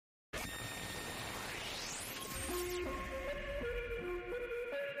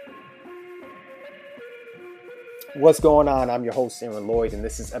What's going on? I'm your host, Aaron Lloyd, and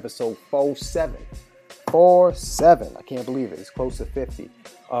this is episode 47. 47. I can't believe it. It's close to 50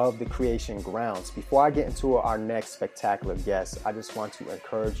 of The Creation Grounds. Before I get into our next spectacular guest, I just want to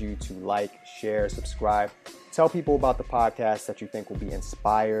encourage you to like, share, subscribe. Tell people about the podcast that you think will be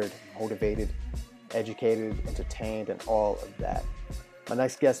inspired, motivated, educated, entertained, and all of that. My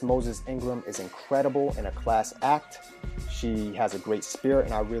next guest, Moses Ingram, is incredible in a class act. She has a great spirit,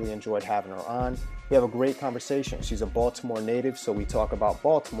 and I really enjoyed having her on. We have a great conversation. She's a Baltimore native, so we talk about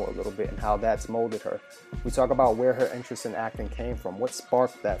Baltimore a little bit and how that's molded her. We talk about where her interest in acting came from, what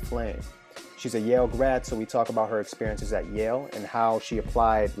sparked that flame. She's a Yale grad, so we talk about her experiences at Yale and how she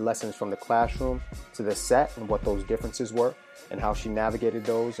applied lessons from the classroom to the set and what those differences were and how she navigated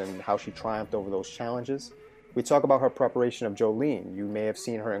those and how she triumphed over those challenges. We talk about her preparation of Jolene. You may have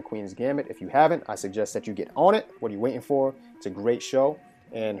seen her in Queen's Gambit. If you haven't, I suggest that you get on it. What are you waiting for? It's a great show,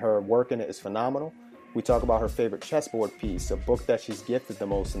 and her work in it is phenomenal. We talk about her favorite chessboard piece, a book that she's gifted the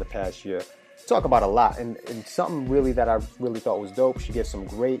most in the past year. We talk about a lot, and something really that I really thought was dope. She gives some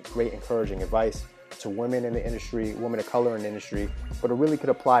great encouraging advice to women in the industry, women of color in the industry, but it really could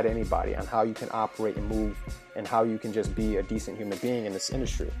apply to anybody on how you can operate and move and how you can just be a decent human being in this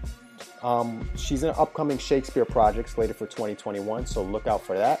industry. She's in an upcoming Shakespeare project slated for 2021, so look out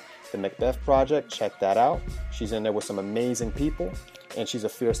for that. The Macbeth Project, check that out. She's in there with some amazing people, and she's a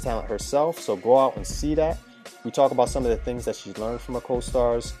fierce talent herself, so go out and see that. We talk about some of the things that she's learned from her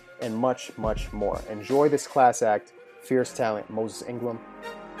co-stars, and much more. Enjoy this class act, fierce talent, Moses Ingram,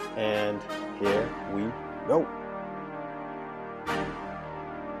 and here we go.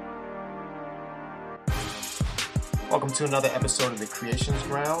 Welcome to another episode of The Creations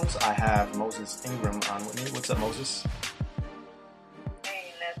Grounds. I have Moses Ingram on with me. What's up, Moses?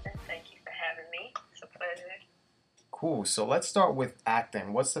 Hey, nothing. Thank you for having me. It's a pleasure. Cool. So let's start with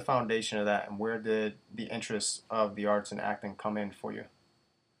acting. What's the foundation of that, and where did the interest of the arts and acting come in for you?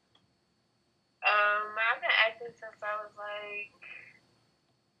 I've been acting since I was like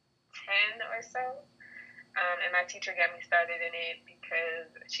 10 or so. And my teacher got me started in it because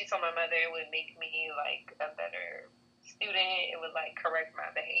she told my mother it would make me like a better student. It would like correct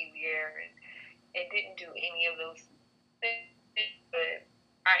my behavior, and it didn't do any of those things. But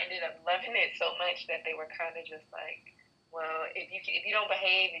I ended up loving it so much that they were kind of just like, well, if you don't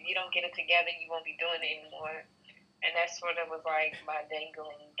behave, if you don't get it together, you won't be doing it anymore. And that sort of was like my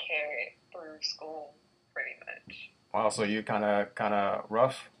dangling carrot through school, pretty much. Wow, so you kind of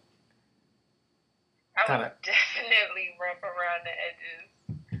rough? I was definitely rough around the edges.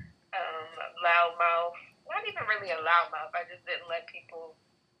 Loudmouth. Not even really a loudmouth. I just didn't let people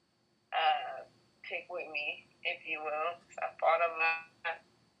pick with me, if you will. So I fought a lot.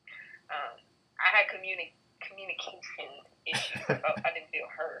 I had communication issues. So I didn't feel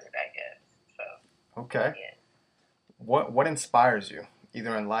heard, I guess. So okay. Yeah. What inspires you,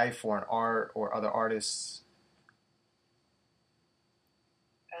 either in life or in art or other artists?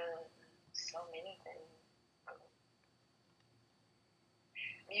 So many things.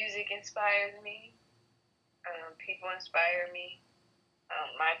 Music inspires me. People inspire me.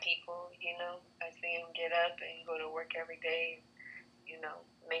 My people, I see them get up and go to work every day,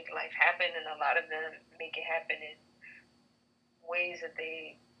 make life happen, and a lot of them make it happen in ways that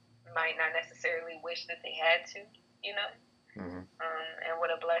they might not necessarily wish that they had to, Mm-hmm. And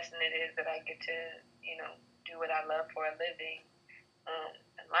what a blessing it is that I get to, do what I love for a living,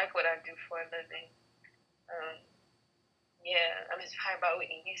 and like what I do for a living. I'm inspired by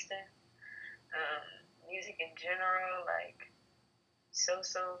Whitney Houston, music in general, like so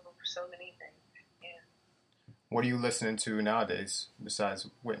many things. Yeah. What are you listening to nowadays besides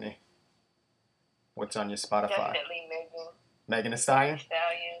Whitney? What's on your Spotify? Definitely Megan Thee Stallion? For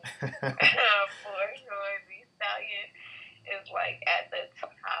sure. Thee Stallion is like at the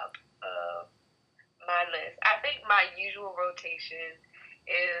top of my list. I think my usual rotation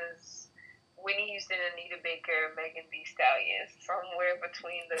is Whitney Houston, Anita Baker, Megan Thee Stallion. Somewhere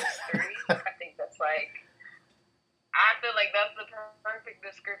between those three. I think that's like, I feel like that's the perfect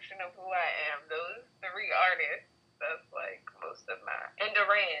description of who I am. Those three artists. That's like most of my. And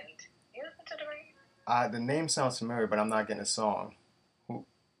Durand. You listen to Durand? The name sounds familiar, but I'm not getting a song. Who?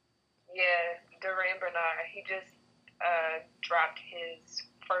 Yeah, Durand Bernard. He just dropped his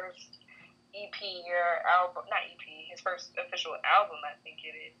first EP or album, not EP, his first official album, I think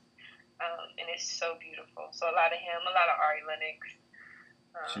it is. And it's so beautiful. So a lot of him, a lot of Ari Lennox.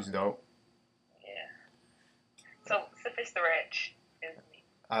 She's dope. Yeah. So Sophis the Wretch is me.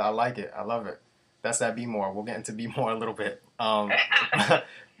 I like it. I love it. That's that Be More. We'll get into Be More a little bit.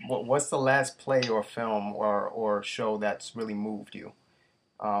 What's the last play or film or show that's really moved you?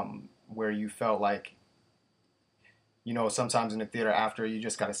 Where you felt like You know, sometimes in the theater after you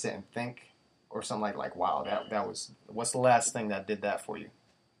just gotta sit and think, or something like wow, that was. What's the last thing that did that for you?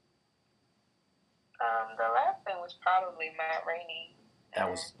 The last thing was probably Matt Rainey That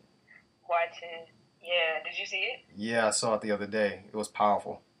and was watching. Yeah, did you see it? yeah, I saw it the other day. It was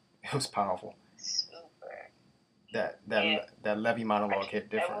powerful. It was powerful. Super. That Yeah, that Levy monologue actually,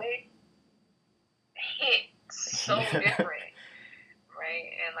 hit that different. would hit so Yeah. different, right?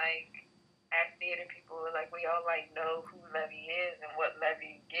 And like, as theater people, like we all like know who Levy is and what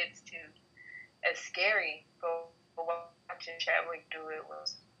Levy gets to. It's scary, but watching Chadwick do it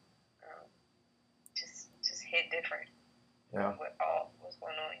was um, just hit different Yeah. from what all was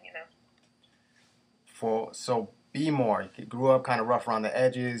going on, you know. For so be more. You grew up kind of rough around the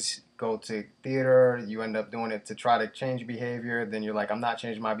edges. Go to theater. You end up doing it to try to change behavior. Then you're like, I'm not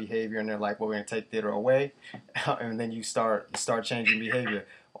changing my behavior, and they're like, well, we're gonna take theater away, and then you start changing behavior.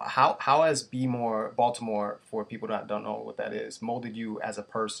 How has Be More Baltimore, for people that don't know what that is, molded you as a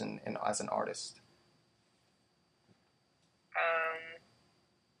person and as an artist? Um,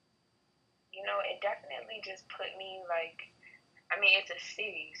 it definitely just put me like, I mean, it's a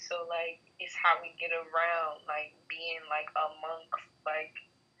city, so like it's how we get around, like being like amongst like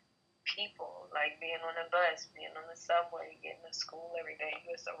people, like being on a bus, being on the subway, getting to school every day.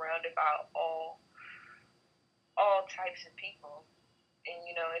 You're surrounded by all types of people, and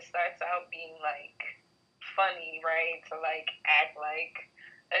it starts out being like funny, right? To like act like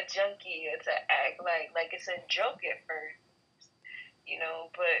a junkie, or to act like it's a joke at first,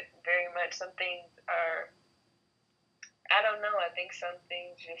 but very much some things are, I don't know. I think some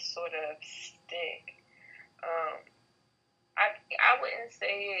things just sort of stick. Um, I wouldn't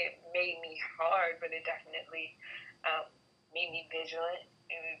say it made me hard, but it definitely made me vigilant.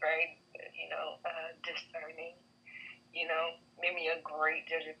 It was very, discerning. Made me a great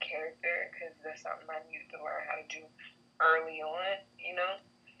judge of character because that's something I needed to learn how to do early on.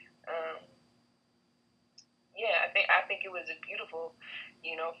 Um, yeah, I think it was a beautiful,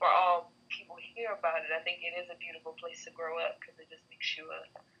 for all people hear about it. I think it is a beautiful place to grow up because it just makes you a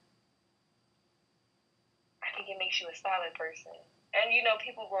I think it makes you a solid person. And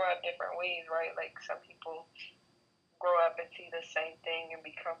people grow up different ways, right? Like some people grow up and see the same thing and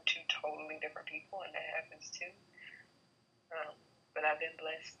become two totally different people, and that happens too. Um, but I've been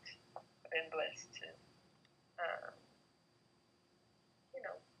blessed. I've been blessed to, um,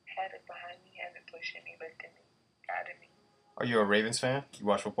 have it behind me, have it pushing me, lifting me, guiding me. Are you a Ravens fan? You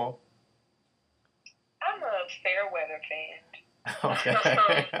watch football? I'm a fair weather fan. Okay.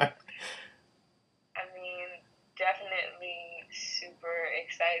 I mean, definitely super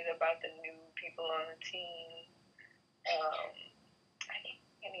excited about the new people on the team. Um, I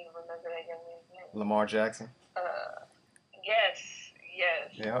can't even remember that young man's name. Lamar Jackson. Yes, yes.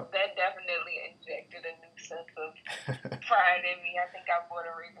 Yep. That definitely injected a new sense of pride in me. I think I bought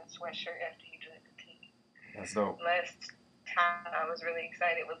a Ravens sweatshirt after he joined the team. That's dope. Last time I was really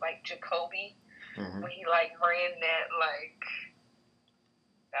excited was like Jacoby, Mm-hmm. when he like ran that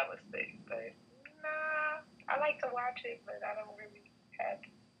was sick. But nah, I like to watch it, but I don't really have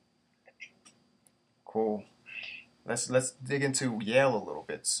a team. Cool. Let's dig into Yale a little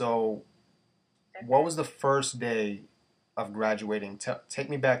bit. So, what was the first day of graduating? Take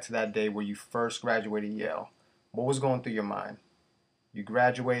me back to that day where you first graduated Yale. What was going through your mind? You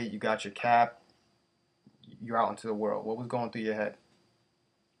graduate, you got your cap, you're out into the world. What was going through your head?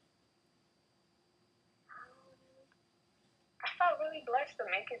 I felt really blessed to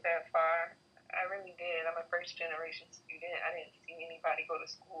make it that far. I really did. I'm a first generation student. I didn't see anybody go to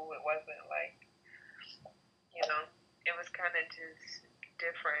school. It wasn't like, you know, it was kind of just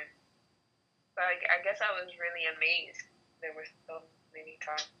different. But I guess I was really amazed. There were so many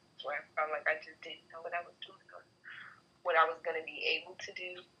times where I felt like I just didn't know what I was doing or what I was going to be able to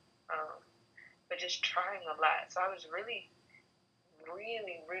do. But just trying a lot. So I was really,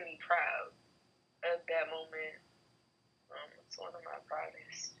 really, really proud of that moment. It's one of my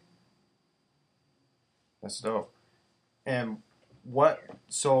proudest. That's dope. And what?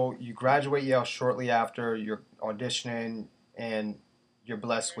 So you graduate Yale shortly after you're auditioning, and you're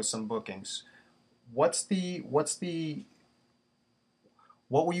blessed with some bookings. What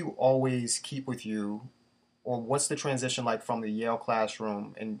will you always keep with you, or what's the transition like from the Yale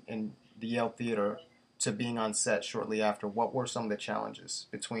classroom and the Yale theater to being on set shortly after? What were some of the challenges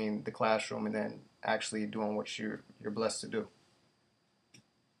between the classroom and then actually doing what you're blessed to do?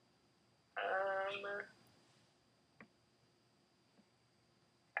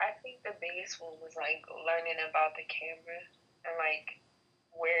 I think the biggest one was like learning about the camera and like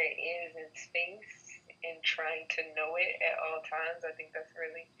where it is in space and trying to know it at all times. I think that's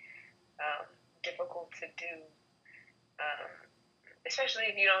really difficult to do. Especially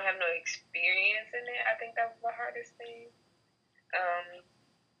if you don't have no experience in it. I think that was the hardest thing.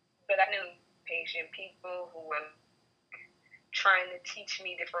 But I knew patient people who were trying to teach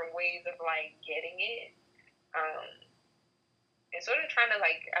me different ways of like getting it. And sort of trying to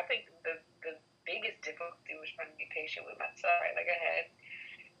like, I think the biggest difficulty was trying to be patient with myself. Right? Like I had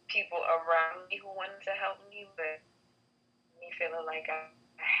people around me who wanted to help me, but me feeling like I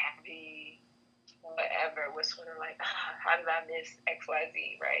had to be whatever was sort of like, how did I miss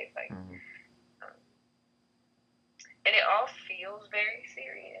XYZ, right? Like, and it all feels very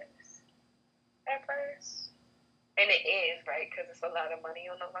serious at first. And it is, right? Because it's a lot of money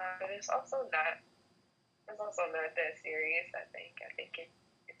on the line, but it's also not. It's also not that serious. I think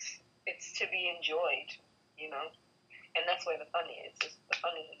it's to be enjoyed, you know, and that's where the fun is. Just the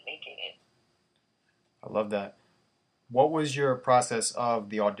fun is in making it. I love that. What was your process of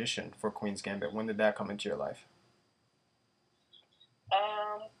the audition for Queen's Gambit? When did that come into your life?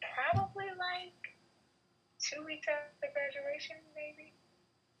 Probably like 2 weeks after graduation, maybe.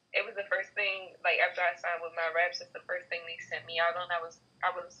 It was the first thing, like after I signed with my reps, it's the first thing they sent me out on.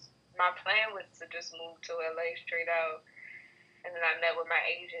 My plan was to just move to LA straight out. And then I met with my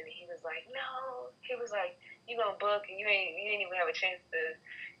agent, and he was like, no. He was like, you gonna book, and you ain't even have a chance to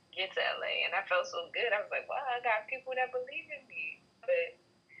get to LA. And I felt so good. I was like, wow, I got people that believe in me. But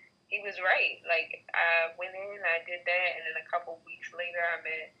he was right. Like, I went in, I did that, and then a couple weeks later, I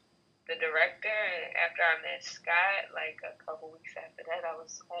met the director. And after I met Scott, like a couple weeks after that, I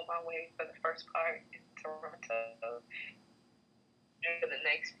was on my way for the first part in Toronto for the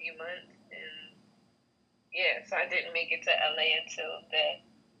next few months. And yeah, so I didn't make it to LA until the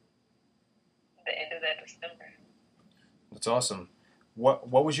end of that December. That's awesome. What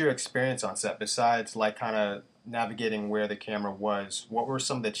was your experience on set besides like kind of navigating where the camera was? What were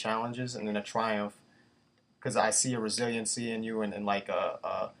some of the challenges and then a triumph? Because I see a resiliency in you and like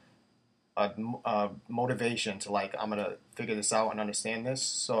a motivation to like I'm gonna figure this out and understand this.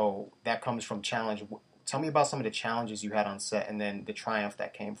 So that comes from challenge. Tell me about some of the challenges you had on set and then the triumph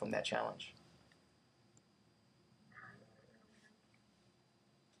that came from that challenge.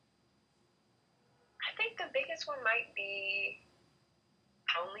 I think the biggest one might be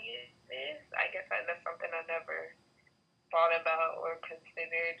loneliness. I guess that's something I never thought about or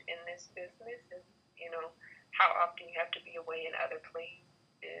considered in this business. Is, you know, how often you have to be away in other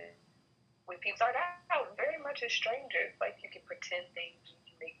places when people start out very much as strangers. Like you can pretend things, you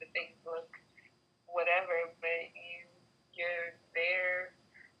can make the things look whatever, but you're there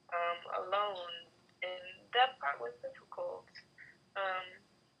alone, and that part was difficult.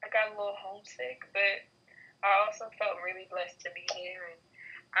 I got a little homesick, but I also felt really blessed to be here, and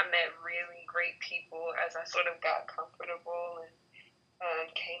I met really great people as I sort of got comfortable and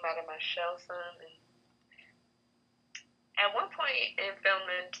came out of my shell some. And at one point in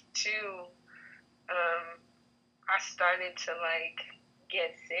filming too, I started to like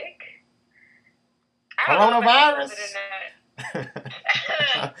get sick. I don't know if I had COVID or not.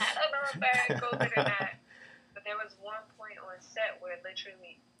 I don't know if I had COVID or not. But there was one point on set where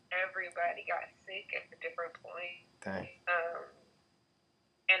literally everybody got sick at a different point. Dang.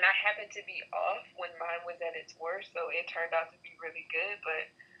 And I happened to be off when mine was at its worst, so it turned out to be really good. But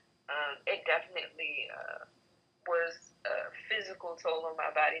it definitely was a physical toll on my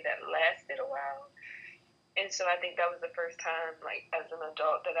body that lasted a while. And so I think that was the first time, like, as an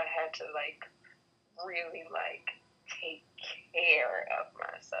adult that I had to, like, really, like, take care of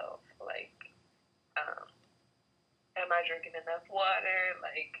myself. Like, am I drinking enough water?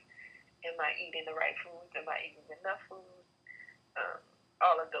 Like, am I eating the right foods? Am I eating enough food?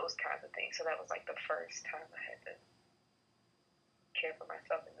 All of those kinds of things. So that was, like, the first time I had to care for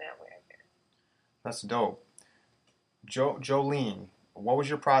myself in that way, I guess. That's dope. Jolene, what was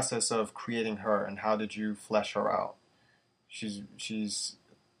your process of creating her, and how did you flesh her out? She's.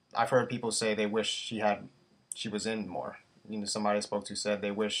 I've heard people say they wish she was in more. You know, somebody I spoke to said they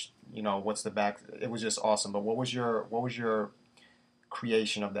wish, you know, what's the back? It was just awesome. But what was your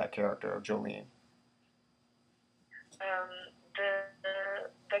creation of that character of Jolene?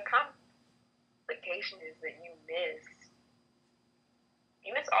 The complication is that you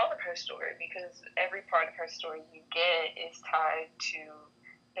miss all of her story, because every part of her story you get is tied to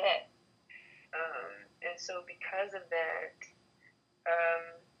death. And so because of that,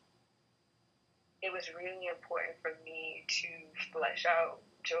 it was really important for me to flesh out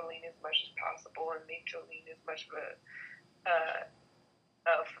Jolene as much as possible and make Jolene as much of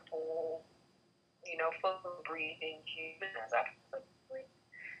a full, full breathing human as I could.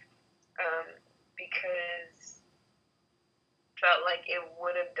 Because felt like it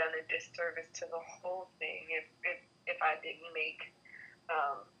would have done a disservice to the whole thing if I didn't make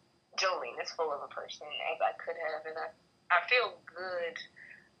Jolene as full of a person as I could have, and I feel good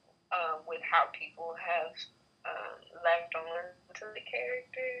with how people have latched on to the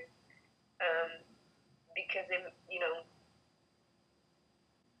character, because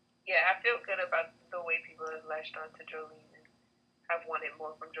yeah, I feel good about the way people have latched on to Jolene and have wanted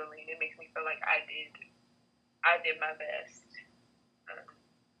more from Jolene. It makes me feel like I did my best, um,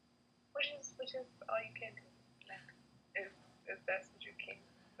 which is all you can do. If that's what you can.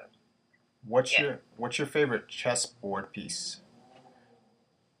 So, What's your favorite chessboard piece?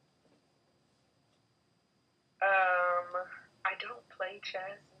 I don't play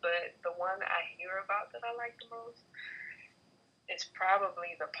chess, but the one I hear about that I like the most is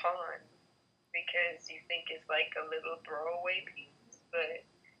probably the pawn, because you think it's like a little throwaway piece, but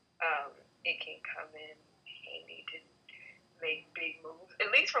it can come in handy to make big moves.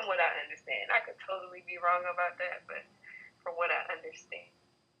 At least from what I understand. I could totally be wrong about that, but from what I understand,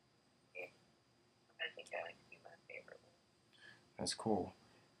 I think that would be my favorite one. That's cool.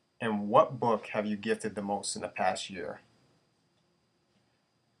 And what book have you gifted the most in the past year?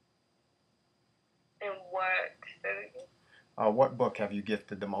 And what? What book have you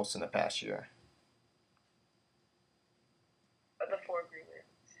gifted the most in the past year? The Four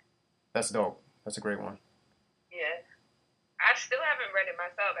Agreements. That's dope. That's a great one. Yeah. I still haven't read it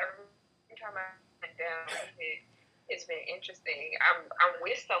myself. Every time I sit down and read it, it's been interesting. I'm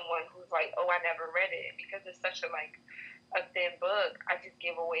with someone who's like, oh, I never read it, because it's such a thin book. I just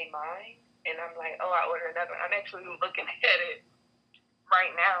give away mine, and I'm like, oh, I order another. I'm actually looking at it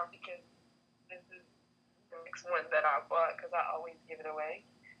right now because this is the next one that I bought, because I always give it away.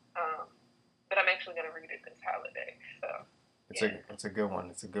 But I'm actually gonna read it this holiday. So it's a good one.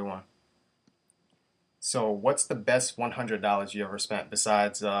 It's a good one. So, what's the best $100 you ever spent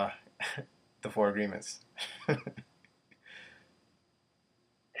besides the Four Agreements? That's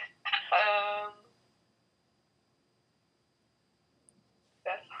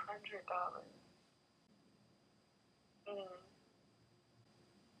 $100.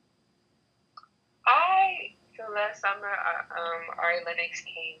 So last summer, Ari Lennox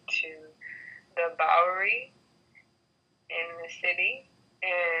came to the Bowery in the city,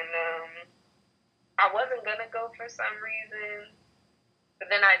 and I wasn't gonna go for some reason,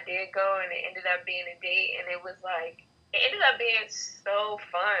 but then I did go, and it ended up being a date, and it ended up being so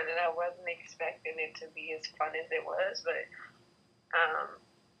fun, and I wasn't expecting it to be as fun as it was, but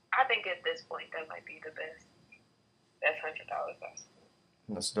I think at this point that might be the best. That's $100.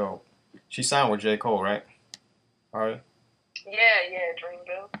 That's dope. She signed with J. Cole, right? All right. Yeah,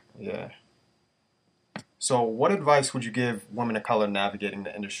 Dreamville. Yeah. So, what advice would you give women of color navigating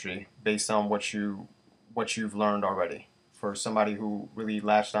the industry based on what you've learned already? For somebody who really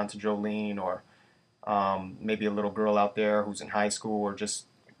latched onto Jolene, or maybe a little girl out there who's in high school, or just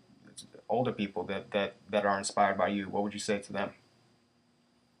older people that are inspired by you, what would you say to them?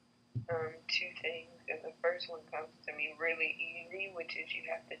 Two things. And the first one comes to me really easy, which is you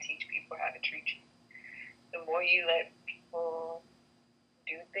have to teach people how to treat you. The more you let people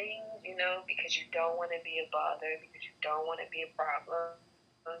do things, because you don't want to be a bother, because you don't want to be a problem,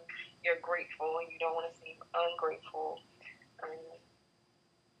 you're grateful and you don't want to seem ungrateful,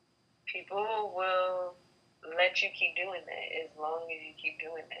 people will let you keep doing that as long as you keep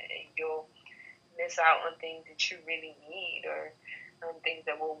doing that, and you'll miss out on things that you really need, or things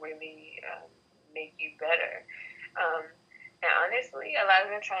that will really make you better. And honestly, a lot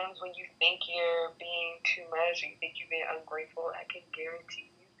of the times when you think you're being too much, or you think you're being ungrateful, I can guarantee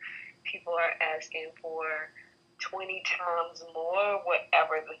you people are asking for 20 times more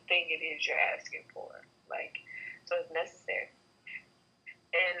whatever the thing it is you're asking for. So it's necessary.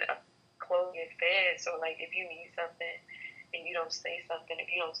 And clothes get fed, so if you need something and you don't say something,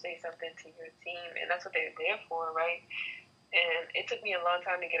 if you don't say something to your team, and that's what they're there for, right? And it took me a long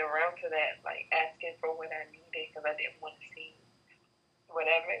time to get around to that, asking for what I needed, because I didn't want to see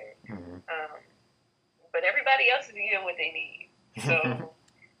whatever. Mm-hmm. But everybody else is getting what they need. So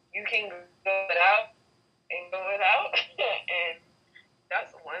you can go without and go without, and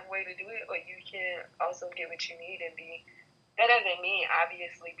that's one way to do it. Or you can also get what you need and be. That doesn't mean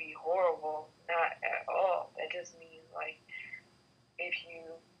obviously be horrible, not at all. That just means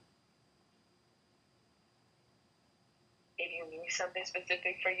if you need something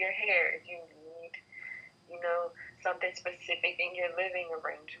specific for your hair, if you need, something specific in your living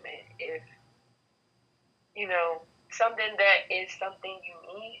arrangement, if, something that is something you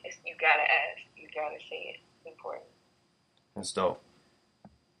need, you gotta ask, you gotta say it. It's important. That's dope.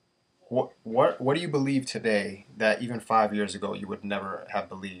 What do you believe today that even 5 years ago you would never have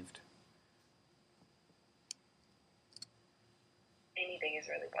believed?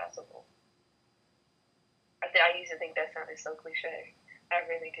 really possible. I used to think that sounded so cliche. I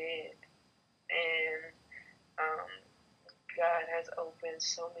really did. And God has opened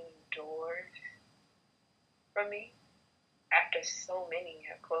so many doors for me after so many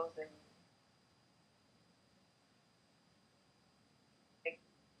have closed in. It's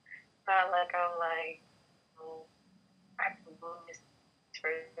not like I'm like, oh, I can do this for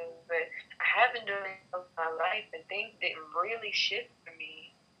things, but I have been doing it all my life, and things didn't really shift for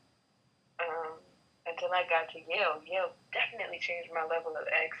me until I got to Yale. Yale definitely changed my level of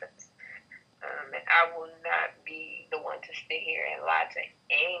access. And I will not be the one to sit here and lie to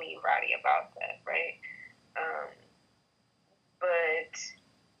anybody about that, right? But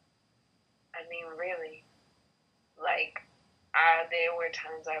I mean, really, like, there were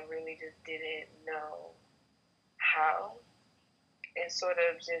times I really just didn't know how, and sort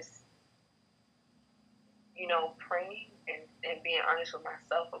of just, praying and being honest with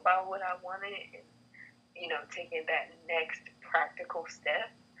myself about what I wanted, and taking that next practical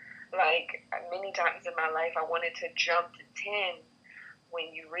step. Like, many times in my life, I wanted to jump to 10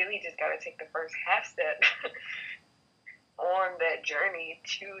 when you really just got to take the first half step on that journey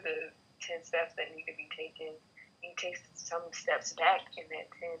to the 10 steps that need to be taken. You take some steps back in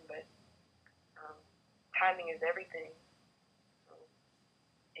that 10, but timing is everything.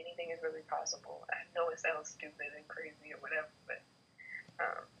 Anything is really possible. I know it sounds stupid and crazy or whatever, but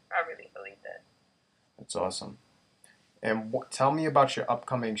I really believe that. That's awesome. And tell me about your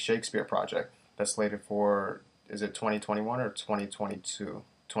upcoming Shakespeare project that's slated for, is it 2021 or 2022?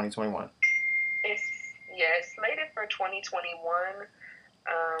 2021. It's slated for 2021.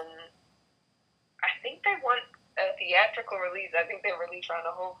 I think they want a theatrical release. I think they're really trying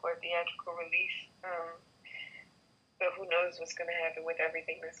to hold for a theatrical release. But who knows what's going to happen with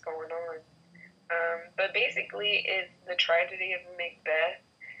everything that's going on. But basically, it's the tragedy of Macbeth,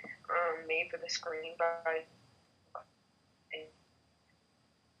 made for the screen by a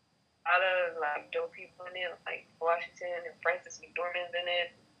lot of like dope people in it, like Washington and Frances McDormand's in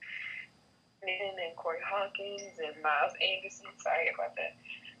it, and Corey Hawkins and Miles Anderson. Sorry about that.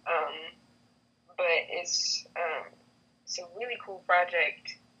 But it's a really cool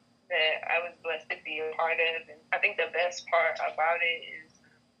project that I was blessed to be a part of. And I think the best part about it is,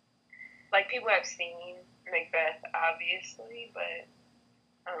 like, people have seen Macbeth, obviously, but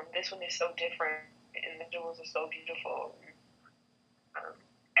this one is so different, and the jewels are so beautiful.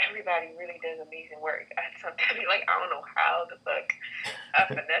 Everybody really does amazing work. I sometimes be like, I don't know how the fuck I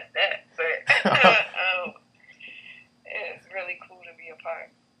finesse that, but it's really cool to be a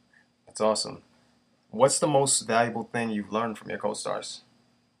part. That's awesome. What's the most valuable thing you've learned from your co-stars,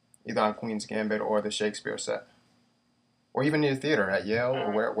 either on Queen's Gambit or the Shakespeare set, or even in your theater at Yale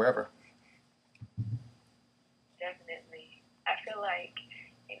or wherever? Definitely. I feel like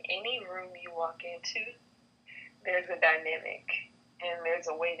in any room you walk into, there's a dynamic, and there's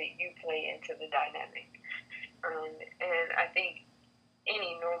a way that you play into the dynamic. And I think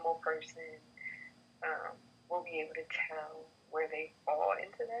any normal person will be able to tell where they fall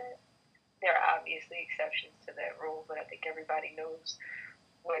into that. There are obviously exceptions to that rule, but I think everybody knows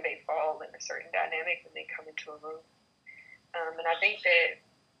where they fall in a certain dynamic when they come into a room. And I think that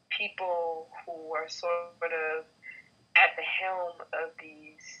people who are sort of at the helm of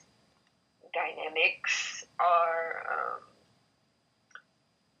these dynamics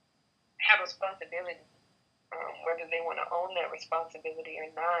have responsibility, whether they want to own that responsibility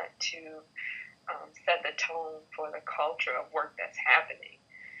or not, to set the tone for the culture of work that's happening.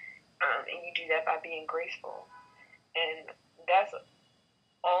 And you do that by being graceful. And that's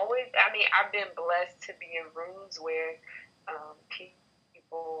always, I've been blessed to be in rooms where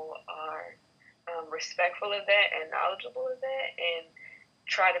people are respectful of that and knowledgeable of that, and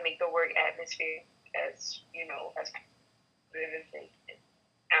try to make the work atmosphere as positive as they can.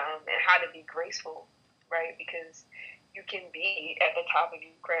 And how to be graceful, right? Because you can be at the top of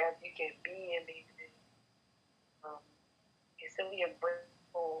your craft, you can be amazing, and still be a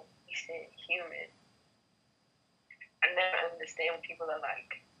grateful, decent human. I never understand when people are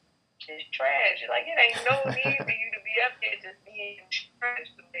like, just trash. Like, it ain't no need for you to be up there just being trash.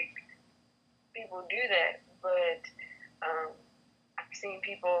 Like, people do that, but I've seen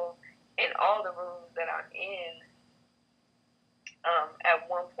people in all the rooms that I'm in, at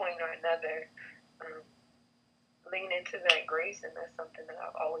one point or another, lean into that grace, and that's something that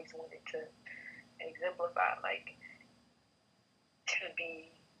I've always wanted to exemplify, like, to be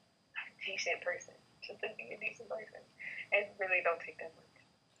a decent person, just to be a decent person. It really don't take that much.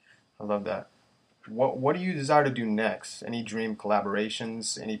 I love that. What do you desire to do next? Any dream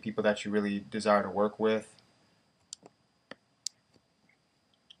collaborations? Any people that you really desire to work with?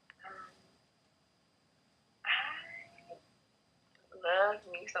 love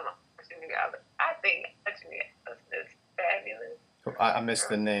me some Aunjanue Ellis. I think Aunjanue Ellis is fabulous. I missed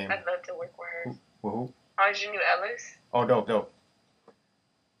the name. I'd love to work with her. Who? Aunjanue Ellis. Oh, dope.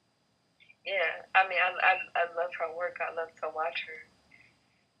 Yeah, I mean, I love her work. I love to watch her.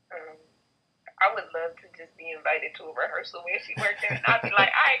 I would love to just be invited to a rehearsal where she worked there, and I'd be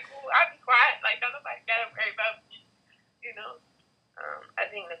like, all right, cool. I'd be quiet, like, don't nobody got to worry about me, you know. I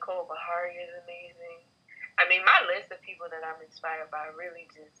think Nicole Beharie is amazing. I mean, my list of people that I'm inspired by really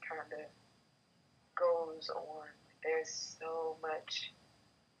just kind of goes on. There's so much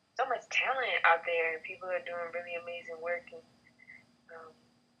talent out there, and people are doing really amazing work. And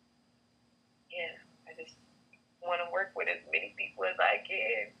yeah, I just want to work with as many people as I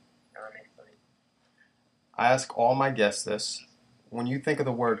can, honestly. I ask all my guests this. When you think of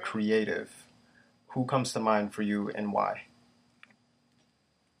the word creative, who comes to mind for you and why?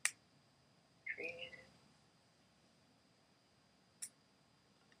 Creative.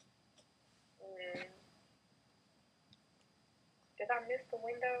 Did I miss the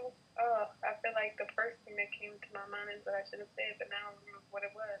window? Oh, I feel like the first thing that came to my mind is what I should have said, but now I don't remember what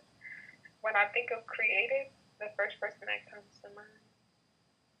it was. When I think of creative, the first person that comes to mind.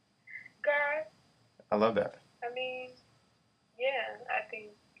 God. I love that. I mean, yeah, I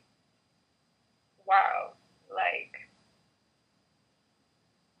think, wow, like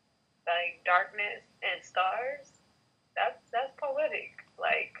darkness and stars, that's poetic.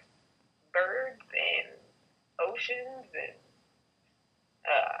 Like birds and oceans and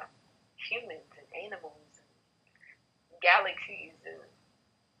humans and animals and galaxies and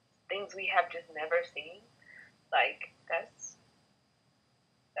things we have just never seen. Like that's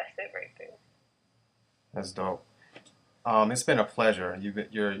it right there. That's dope. It's been a pleasure.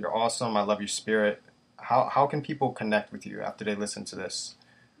 You're awesome. I love your spirit. How can people connect with you after they listen to this?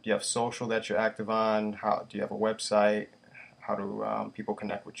 Do you have social that you're active on? Do you have a website? How do people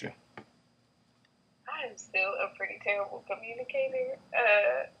connect with you? I am still a pretty terrible communicator.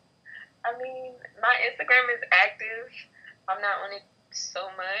 I mean, my Instagram is active. I'm not on it so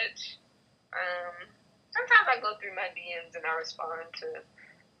much. Sometimes I go through my DMs and I respond to,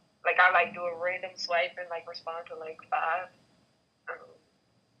 like, I do a random swipe and respond to 5.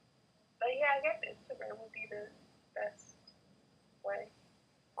 But yeah, I guess Instagram would be the best way.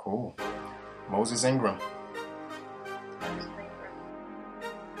 Cool. Moses Ingram.